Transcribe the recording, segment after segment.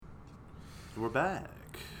We're back.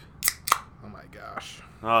 Oh my gosh.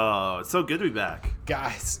 Oh, it's so good to be back.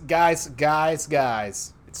 Guys.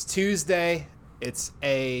 It's Tuesday. It's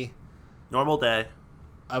a Normal day.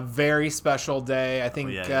 very special day. I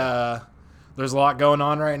think yeah. there's a lot going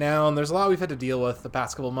on right now, and there's a lot we've had to deal with the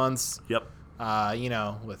past couple months. Yep.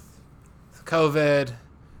 With COVID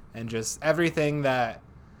and just everything that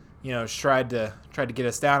tried to get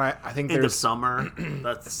us down. I think In there's the summer.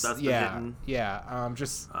 That's been hitting.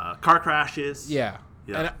 Car crashes. Yeah.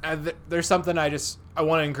 Yeah. And there's something I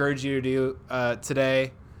want to encourage you to do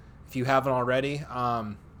today, if you haven't already.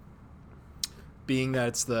 Being that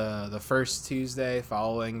it's the first Tuesday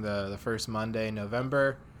following the first Monday in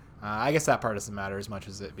November, I guess that part doesn't matter as much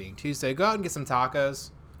as it being Tuesday. Go out and get some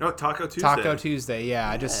tacos. Oh, Taco Tuesday. Taco Tuesday,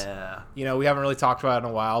 yeah. We haven't really talked about it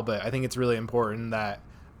in a while, but I think it's really important that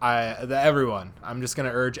everyone, I'm just going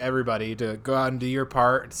to urge everybody to go out and do your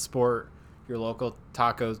part to support your local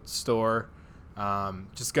taco store.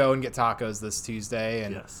 Just go and get tacos this Tuesday,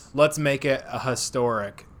 and let's make it a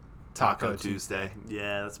historic Taco Tuesday.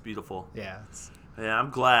 Yeah, that's beautiful. Yeah. Yeah, I'm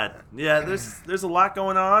glad. Yeah, there's a lot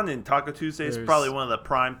going on, and Taco Tuesday is probably one of the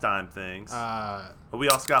prime time things. But we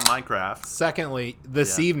also got Minecraft. Secondly,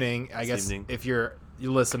 this evening, if you're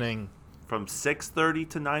listening, from 6:30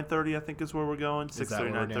 to 9:30, I think is where we're going.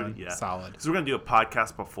 6:30, 9:30. Yeah, solid. So we're gonna do a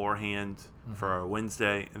podcast beforehand for our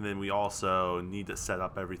Wednesday, and then we also need to set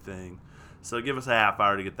up everything. So give us a half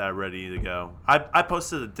hour to get that ready to go. I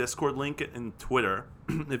posted a Discord link in Twitter.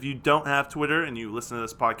 If you don't have Twitter and you listen to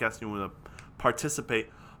this podcast and you want to participate,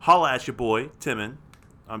 holla at your boy, Timon.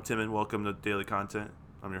 I'm Timon. Welcome to Daily Content.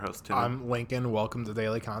 I'm your host, Timon. I'm Lincoln. Welcome to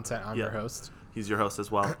Daily Content. I'm your host. He's your host as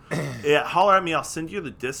well. Yeah, holler at me. I'll send you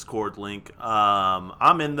the Discord link.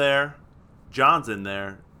 I'm in there. John's in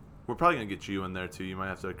there. We're probably going to get you in there, too. You might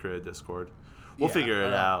have to create a Discord. We'll figure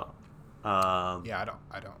it out. I don't.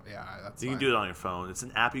 Yeah, that's you fine. can do it on your phone. It's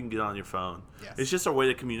an app you can get on your phone. Yes. It's just a way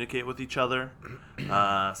to communicate with each other.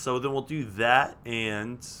 So then we'll do that,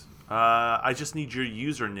 and I just need your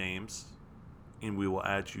usernames, and we will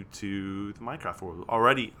add you to the Minecraft world.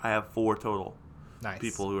 Already, I have 4 total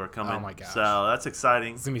people who are coming. Oh my gosh! So that's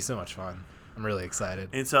exciting. It's gonna be so much fun. I'm really excited.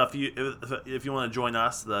 And so if you want to join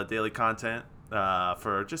us, the Daily Content,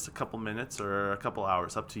 for just a couple minutes or a couple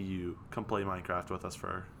hours, up to you. Come play Minecraft with us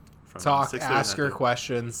from talk, ask your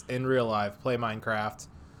questions in real life, play Minecraft.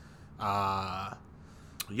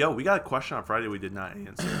 Yo, we got a question on Friday we did not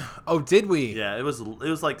answer. Oh, did we? Yeah, it was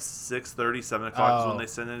like 6:30, 7 o'clock is when they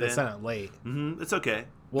sent it in. They sent it late. Mm-hmm. It's okay.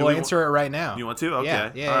 We'll answer it right now. You want to?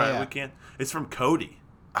 Okay. Yeah, all right, we can. It's from Cody.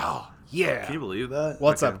 Oh, yeah. Can you believe that?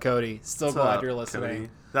 What's up, Cody? Still glad you're listening. Cody?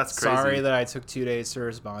 That's crazy. Sorry that I took 2 days to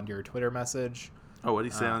respond to your Twitter message. Oh, what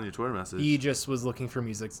did he say on your Twitter message? He just was looking for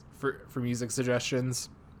music music suggestions,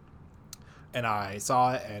 and I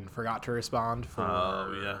saw it and forgot to respond for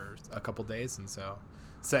a couple days, and so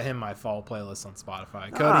sent him my fall playlist on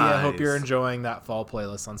Spotify. Cody, I hope you're enjoying that fall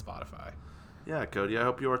playlist on Spotify. Yeah, Cody, I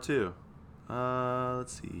hope you are too.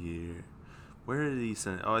 Let's see here. Where did he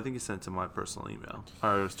send it? Oh, I think he sent it to my personal email.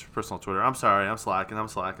 Or it was personal Twitter. I'm sorry. I'm slacking.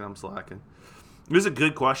 It was a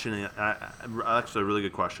good question. Actually, a really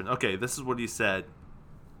good question. Okay, this is what he said.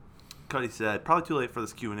 Cody said, probably too late for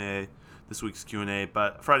this week's Q&A,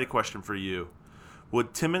 but Friday question for you.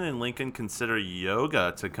 Would Timon and Lincoln consider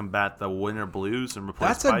yoga to combat the winter blues and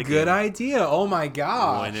replace biking? That's a good idea. Oh, my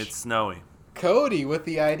gosh. When it's snowy. Cody with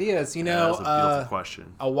the ideas. That's a beautiful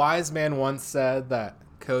question. A wise man once said that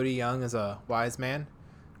Cody Young is a wise man,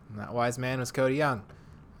 and that wise man was Cody Young.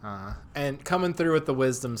 And coming through with the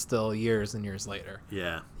wisdom still years and years later.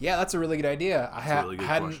 Yeah. Yeah, that's a really good idea. I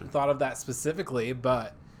hadn't thought of that specifically,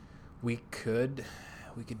 but we could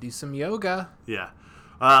do some yoga. Yeah.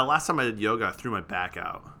 Last time I did yoga, I threw my back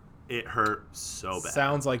out. It hurt so bad.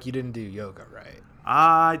 Sounds like you didn't do yoga right.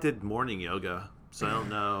 I did morning yoga, so I don't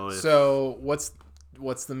know if... So what's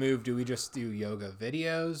the move? Do we just do yoga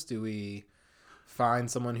videos? Do we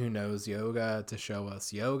find someone who knows yoga to show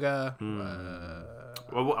us yoga?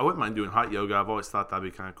 Well, I wouldn't mind doing hot yoga. I've always thought that'd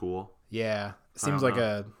be kind of cool. Yeah. It seems like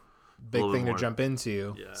a big thing to jump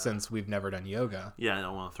into since we've never done yoga. Yeah, I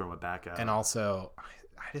don't want to throw my back out. And also,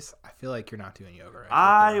 I feel like you're not doing yoga right.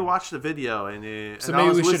 I watched the video maybe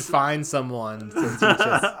we should find someone to teach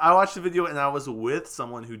us. I watched the video and I was with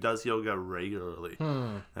someone who does yoga regularly.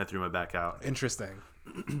 And I threw my back out. Interesting.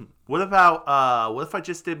 What if I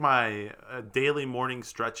just did my daily morning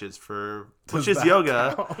stretches which is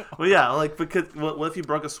yoga? Well, yeah, because what if you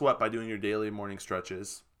broke a sweat by doing your daily morning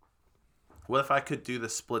stretches? What if I could do the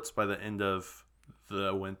splits by the end of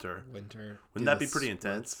the winter? Wouldn't that be pretty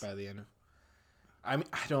intense? By the end of, I mean,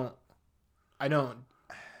 I don't. Can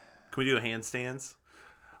we do a handstands?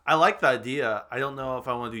 I like the idea. I don't know if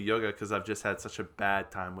I want to do yoga because I've just had such a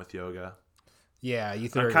bad time with yoga. Yeah, you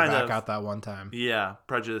threw your back out that one time. Yeah,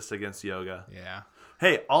 prejudiced against yoga. Yeah.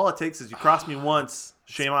 Hey, all it takes is you cross me once.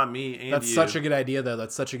 Shame on me and That's you. such a good idea, though.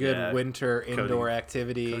 That's such a good winter indoor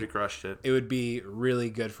activity. Cody crushed it. It would be really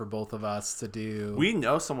good for both of us to do. We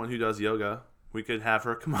know someone who does yoga. We could have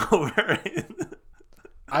her come over.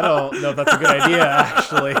 I don't know if that's a good idea,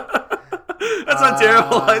 actually. That's a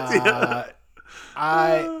terrible idea.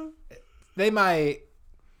 They might.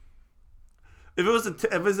 If it was a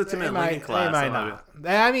Tim and Lincoln class, they might not.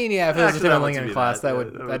 I mean, yeah, if it was a Tim and Lincoln class,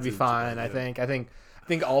 that'd be fine. I think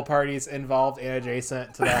all parties involved and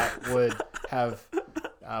adjacent to that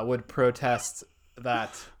would protest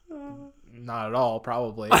that. Not at all,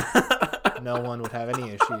 probably. No one would have any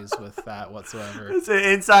issues with that whatsoever. It's an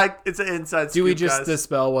inside. Do we just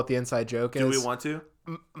dispel what the inside joke is? Do we want to?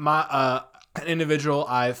 An individual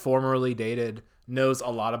I formerly dated knows a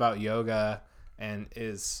lot about yoga and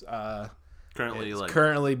is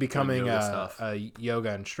currently becoming a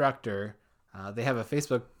yoga instructor. They have a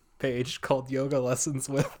Facebook page called Yoga Lessons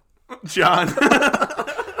with John.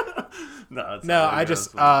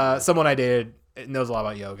 Someone I dated knows a lot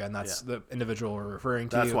about yoga, and that's the individual we're referring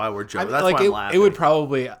to. That's why we're joking. That's why I'm laughing. It would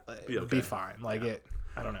probably be fine. Like it,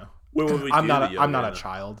 I don't know. I'm not a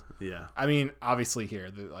child. Yeah. I mean, obviously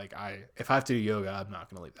here, if I have to do yoga, I'm not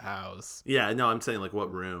gonna leave the house. Yeah. No, I'm saying like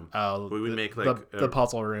what room? Oh, we would make like the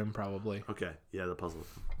puzzle room probably. Okay. Yeah, the puzzle.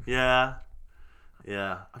 Yeah.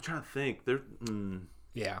 Yeah. I'm trying to think.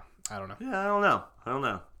 Yeah. I don't know. Yeah. I don't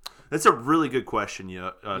know. That's a really good question,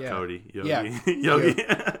 Cody. Yogi. Yeah. Yogi.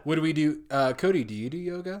 Would we do Cody? Do you do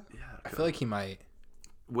yoga? Yeah. I feel like he might.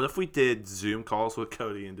 What if we did Zoom calls with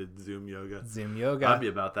Cody and did Zoom yoga? Zoom yoga. I'd be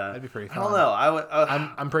about that. That'd be pretty fun. I don't know.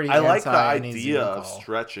 I'm pretty. I like the idea of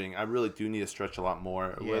stretching. I really do need to stretch a lot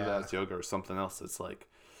more, whether that's yoga or something else. It's like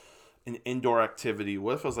an indoor activity.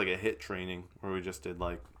 What if it was like a HIIT training where we just did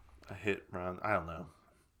like a HIIT round? I don't know.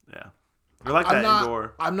 Yeah, I like that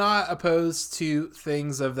indoor. I'm not opposed to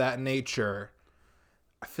things of that nature.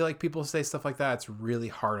 I feel like people say stuff like that. It's really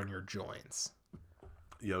hard on your joints.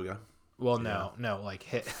 Yoga. Well, no, like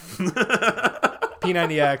HIIT,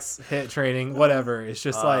 P90X, HIIT training, whatever. It's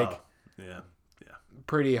just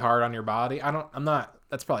pretty hard on your body. I'm not.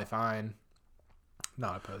 That's probably fine.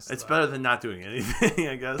 Not opposed to It's better than not doing anything,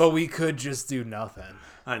 I guess. But we could just do nothing.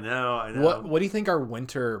 I know. What do you think our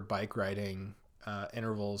winter bike riding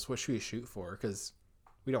intervals? What should we shoot for? Because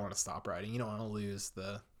we don't want to stop riding. You don't want to lose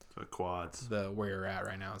the quads. Where you're at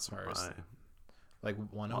right now as far as like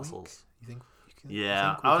one muscles. You think?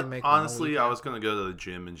 Yeah, honestly, I was gonna go to the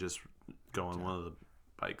gym and just go on one of the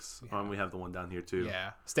bikes. Yeah. We have the one down here too.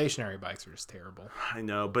 Yeah, stationary bikes are just terrible. I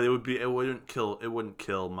know, but it wouldn't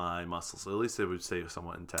kill my muscles. At least it would stay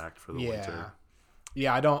somewhat intact for the winter.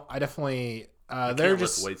 Yeah, I definitely. I can't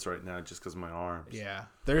lift weights right now just because of my arms. Yeah,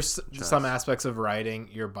 there's some aspects of riding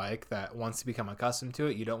your bike that once you become accustomed to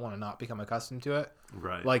it, you don't want to not become accustomed to it.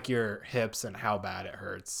 Right. Like your hips and how bad it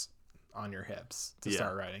hurts on your hips to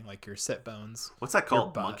start riding, like your sit bones. What's that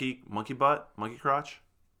called? Monkey butt? Monkey crotch?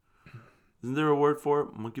 Isn't there a word for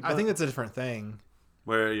it? Monkey butt? I think it's a different thing.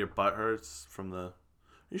 Where your butt hurts from the... Are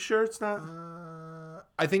you sure it's not?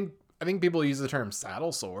 I think people use the term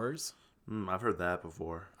saddle sores. I've heard that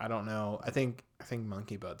before. I don't know. I think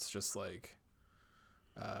monkey butt's just like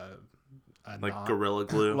Gorilla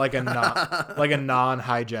Glue? like a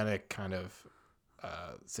non-hygienic kind of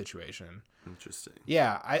situation. Interesting.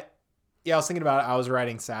 Yeah, I was thinking about it. I was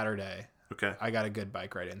riding Saturday. Okay. I got a good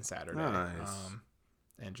bike ride in Saturday. Nice.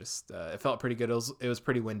 And just it felt pretty good. It was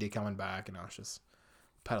pretty windy coming back, and I was just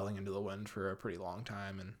pedaling into the wind for a pretty long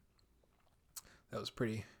time, and that was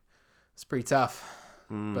pretty tough.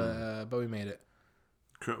 But we made it.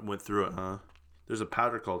 Went through it, huh? There's a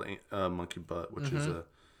powder called monkey butt, which is a.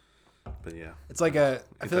 But yeah, it's like I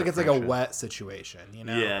feel like it's like a wet situation, you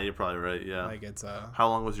know. Yeah, you're probably right. Yeah. Like it's How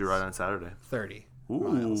long was your ride on Saturday? 30. Ooh,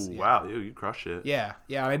 miles, wow, you crushed it. Yeah.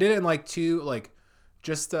 I did it in like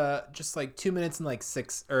just like 2 minutes and like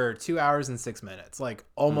 2 hours and 6 minutes, like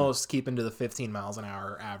almost keeping to the 15 miles an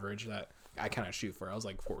hour average that I kind of shoot for. I was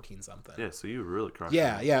like 14 something. Yeah, so you really crushed.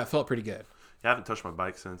 Yeah, it felt pretty good. I haven't touched my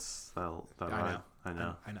bike since that ride. I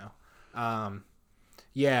know.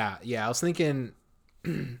 Yeah. I was thinking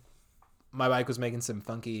my bike was making some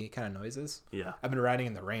funky kind of noises. Yeah. I've been riding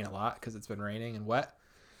in the rain a lot because it's been raining and wet.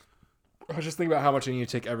 I was just thinking about how much I need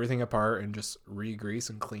to take everything apart and just re-grease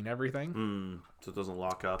and clean everything. So it doesn't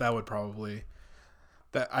lock up. I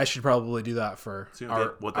should probably do that for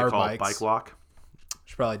what they call bikes. Bike lock.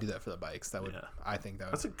 Should probably do that for the bikes. I think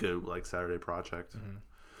that's a good Saturday project.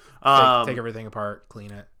 Take everything apart,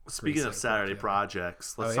 clean it. Speaking of Saturday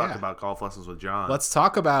projects, let's talk about golf lessons with John. Let's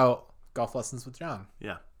talk about golf lessons with John.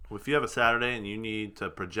 Yeah. Well, if you have a Saturday and you need to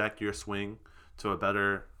project your swing to a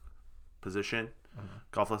better position,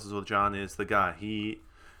 golf lessons with John is the guy. He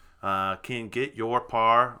can get your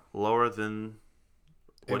par lower than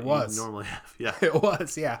what you normally have. Yeah. It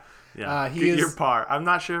was, yeah. Yeah. Get your par. I'm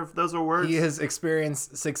not sure if those are words. He has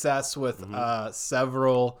experienced success with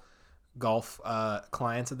several golf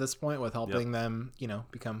clients at this point, with helping them,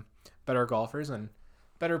 become better golfers and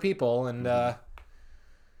better people, and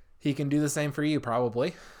he can do the same for you,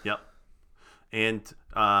 probably. Yep. And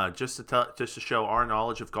just to show our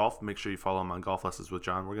knowledge of golf, make sure you follow him on Golf Lessons with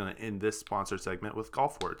John. We're going to end this sponsored segment with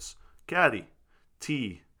golf words: caddy,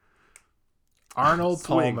 tee, Arnold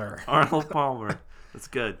swing. Palmer. Arnold Palmer. That's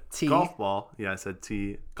good. Tee. Golf ball. Yeah, I said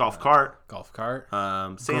tee. Golf cart. Golf cart.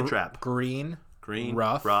 Sand trap. Green.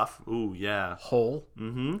 Rough. Ooh, yeah. Hole.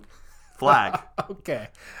 Flag. Okay.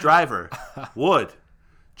 Driver. Wood.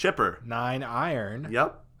 Chipper. 9 iron.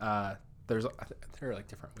 Yep. There are like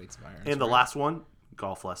different weights of irons. And the last one,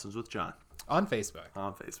 Golf Lessons with John. On Facebook.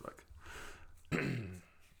 Do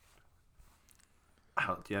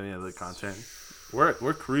you have any other content? We're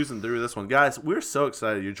cruising through this one. Guys, we're so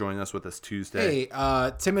excited you're joining us with us Tuesday.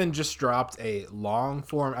 Hey, Timon just dropped a long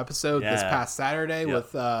form episode this past Saturday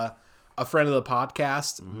with a friend of the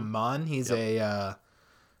podcast, Mun. He's a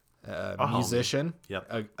musician.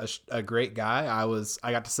 Yep. A great guy.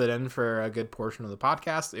 I got to sit in for a good portion of the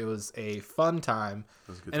podcast. It was a fun time.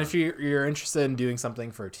 If you're interested in doing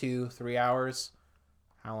something for 2-3 hours,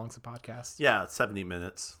 how long's the podcast? Yeah, 70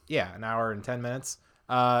 minutes. Yeah, an hour and 10 minutes.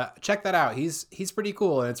 Check that out. He's pretty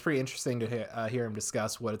cool, and it's pretty interesting to hear him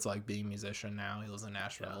discuss what it's like being a musician now. He lives in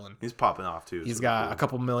Nashville, and he's popping off too. He's got a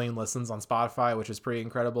couple million listens on Spotify, which is pretty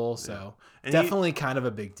incredible. So definitely kind of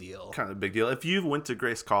a big deal. Kind of a big deal. If you went to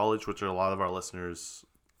Grace College, which are a lot of our listeners,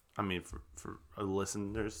 for our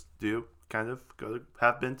listeners do kind of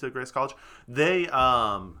have been to Grace College.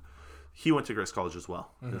 He went to Grace College as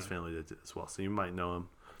well. His family did as well, so you might know him.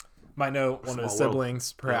 Might know one of his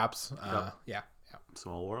siblings, perhaps. Yeah.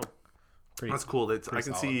 Small world. That's cool. I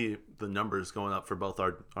can see the numbers going up for both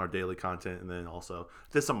our daily content, and then also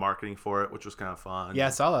did some marketing for it, which was kind of fun. Yeah, I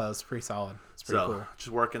saw that. It was pretty solid. It's pretty cool. Just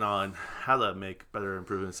working on how to make better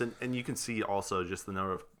improvements, and you can see also just the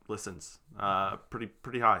number of listens,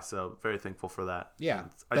 pretty high. So very thankful for that. Yeah,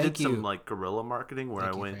 I did some like guerrilla marketing where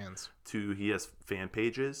I went to he has fan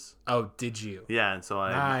pages. Oh, did you? Yeah, and so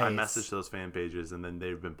I messaged those fan pages, and then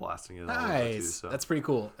they've been blasting it all over too. So that's pretty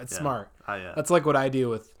cool. That's smart. Yeah. That's like what I do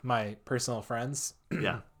with my personal friends.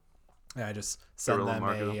 Yeah. And I just send them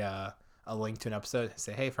a link to an episode.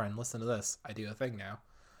 Say, hey friend, listen to this. I do a thing now.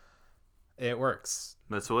 It works.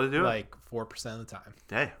 That's what I do. Like 4% of the time.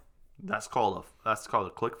 Hey, that's called a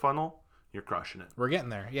click funnel. You're crushing it. We're getting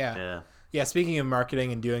there. Yeah. Speaking of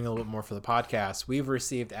marketing and doing a little bit more for the podcast, we've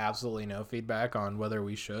received absolutely no feedback on whether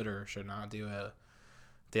we should or should not do a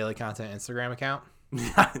daily content Instagram account.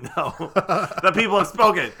 Yeah, I know. The people have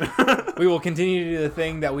spoken. We will continue to do the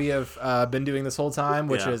thing that we have been doing this whole time,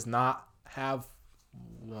 which is not have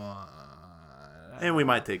one. And we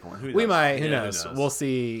might take one. Who knows? We'll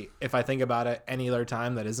see if I think about it any other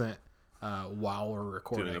time that isn't while we're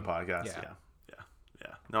recording. Doing a podcast. Yeah.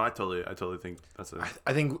 No, I totally think that's it.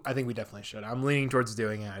 I think we definitely should. I'm leaning towards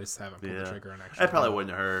doing it. I just haven't pulled the trigger on actually. It probably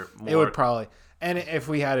wouldn't hurt more. It would probably. And if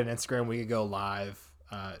we had an Instagram, we could go live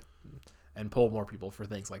and pull more people for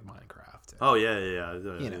things like Minecraft. Oh yeah.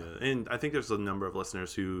 And I think there's a number of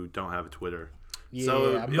listeners who don't have a Twitter. Yeah,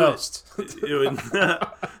 so most.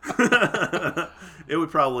 It would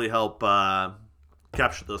probably help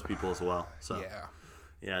capture those people as well. So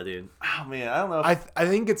yeah, dude. Oh man, I don't know. I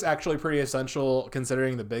think it's actually pretty essential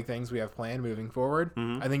considering the big things we have planned moving forward.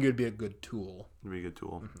 I think it would be a good tool. It'd be a good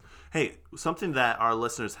tool. Hey, something that our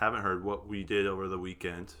listeners haven't heard, what we did over the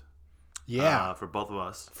weekend. Yeah, for both of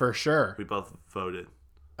us, for sure. We both voted.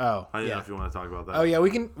 Oh, I don't know if you want to talk about that. Oh yeah, we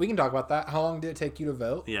can talk about that. How long did it take you to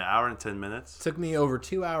vote? Yeah, hour and 10 minutes. It took me over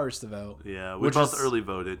 2 hours to vote. Yeah, we both early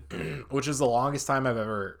voted, which is the longest time I've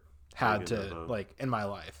ever had to like in my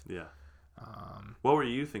life. Yeah. What were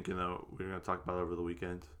you thinking though? We were going to talk about over the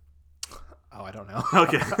weekend. Oh, I don't know.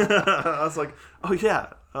 Okay. I was like, oh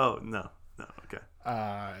yeah. Oh no. Okay.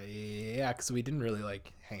 Yeah, because we didn't really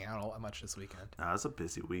like hang out all that much this weekend. Nah, it was a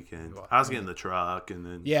busy weekend. I was getting the truck, and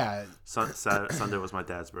then Sunday was my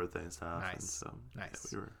dad's birthday and stuff. Nice. And so,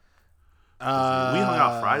 nice. Yeah, we hung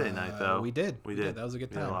out Friday night though. We did. That was a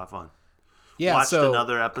good time. We had a lot of fun. Yeah. Watched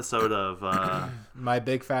another episode of My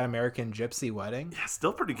Big Fat American Gypsy Wedding. Yeah,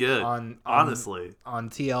 still pretty good. Honestly,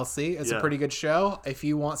 on TLC, it's a pretty good show. If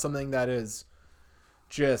you want something that is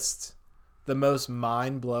just the most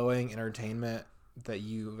mind-blowing entertainment that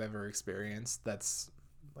you've ever experienced that's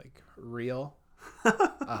like real.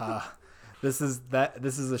 This is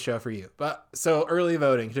a show for you. But so early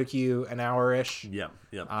voting took you an hour-ish. Yep.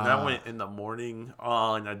 That went in the morning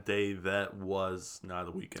on a day that was not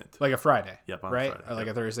a weekend. Like a Friday. Yep, on a right? Friday, Or like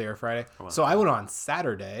yep. a Thursday or Friday. So I went on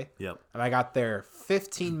Saturday. Yep. And I got there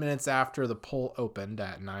 15 minutes after the poll opened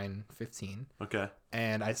at 9:15. Okay.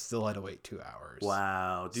 And I still had to wait 2 hours.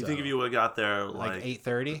 Wow. Do you think if you would have got there Like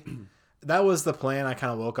 8:30? That was the plan. I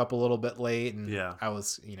kind of woke up a little bit late, and Yeah. I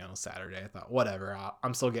was, Saturday. I thought, whatever.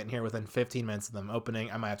 I'm still getting here within 15 minutes of them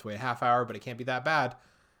opening. I might have to wait a half hour, but it can't be that bad.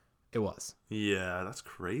 It was. Yeah, that's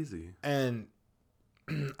crazy. And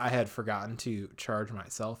I had forgotten to charge my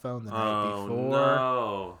cell phone the night before.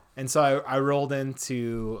 No. And so I rolled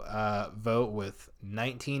into vote with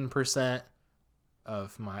 19%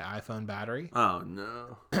 of my iPhone battery. Oh,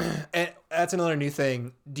 no. And that's another new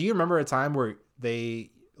thing. Do you remember a time where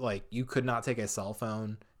you could not take a cell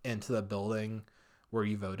phone into the building where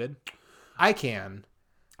you voted? I can.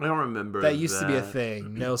 I don't remember That used to be a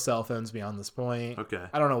thing. No cell phones beyond this point. Okay.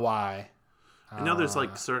 I don't know why. I know there's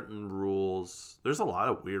like certain rules. There's a lot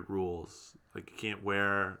of weird rules. Like you can't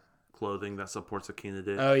wear clothing that supports a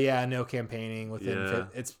candidate. Oh yeah, no campaigning within.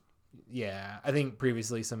 Yeah. I think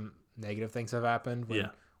previously some negative things have happened. Yeah.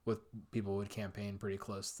 With people would campaign pretty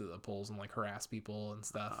close to the polls and like harass people and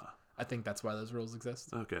stuff. I think that's why those rules exist.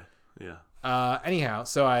 Okay. Yeah. Anyhow,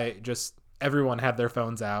 so everyone had their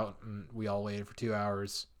phones out and we all waited for 2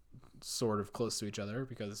 hours sort of close to each other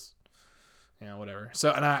because, whatever.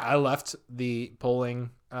 So, and I left the polling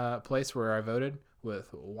place where I voted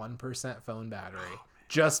with 1% phone battery.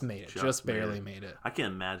 Just made it. Just barely made it. I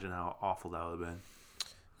can't imagine how awful that would have been.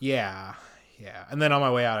 Yeah. And then on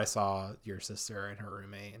my way out, I saw your sister and her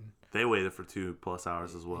roommate. And they waited for 2+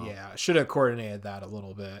 hours as well. Yeah, should have coordinated that a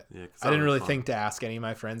little bit. Yeah, I didn't really think to ask any of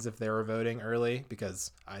my friends if they were voting early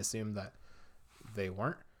because I assumed that they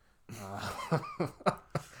weren't.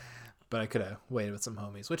 But I could have waited with some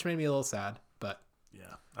homies, which made me a little sad. But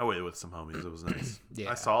yeah, I waited with some homies. It was nice.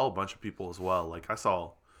 Yeah. I saw a bunch of people as well. Like I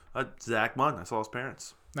saw Zach Munn. I saw his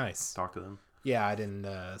parents. Nice. Talk to them. Yeah, I didn't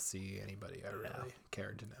see anybody I really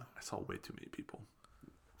cared to know. I saw way too many people.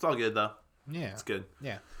 It's all good though. Yeah, it's good.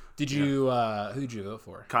 Yeah. Did you? Who'd you vote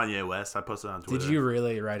for? Kanye West. I posted on Twitter. Did you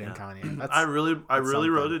really write in Kanye? I really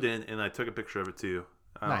wrote it in, and I took a picture of it too.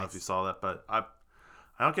 I don't know if you saw that, but I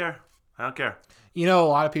don't care. I don't care. A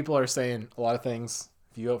lot of people are saying a lot of things.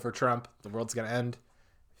 If you vote for Trump, the world's gonna end.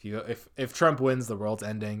 If Trump wins, the world's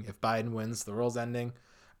ending. If Biden wins, the world's ending.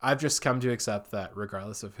 I've just come to accept that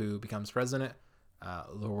regardless of who becomes president,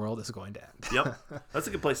 the world is going to end. Yep. That's a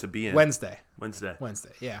good place to be in. Wednesday,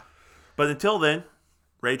 yeah. But until then,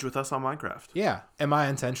 rage with us on Minecraft. Yeah. Am I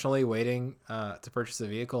intentionally waiting to purchase a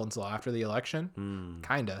vehicle until after the election?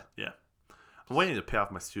 Kinda. Yeah. I'm waiting to pay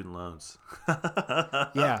off my student loans.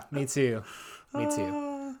 Yeah, me too. Okay.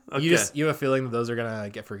 You have a feeling that those are gonna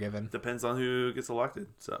get forgiven. Depends on who gets elected.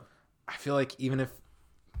 So I feel like even if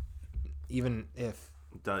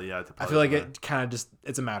I feel like it kind of just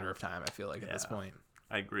it's a matter of time. I feel like at this point.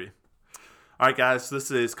 I agree. All right, guys.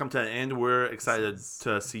 This is come to an end. We're excited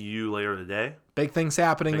to see you later today. Big things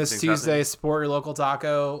happening this Tuesday. Support your local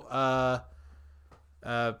taco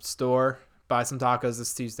store. Buy some tacos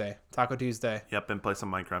this Tuesday. Taco Tuesday. Yep, and play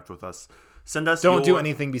some Minecraft with us. Send us. Don't do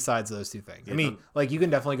anything besides those two things. Yeah, I mean, you can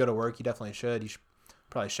definitely go to work. You definitely should. You should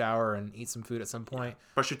probably shower and eat some food at some point.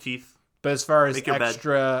 Brush your teeth. But as far as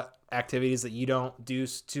extra activities that you don't do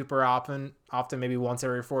super often, maybe once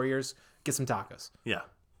every 4 years, get some tacos. Yeah.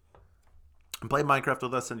 And play Minecraft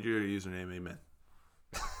with us. Send your username. Amen.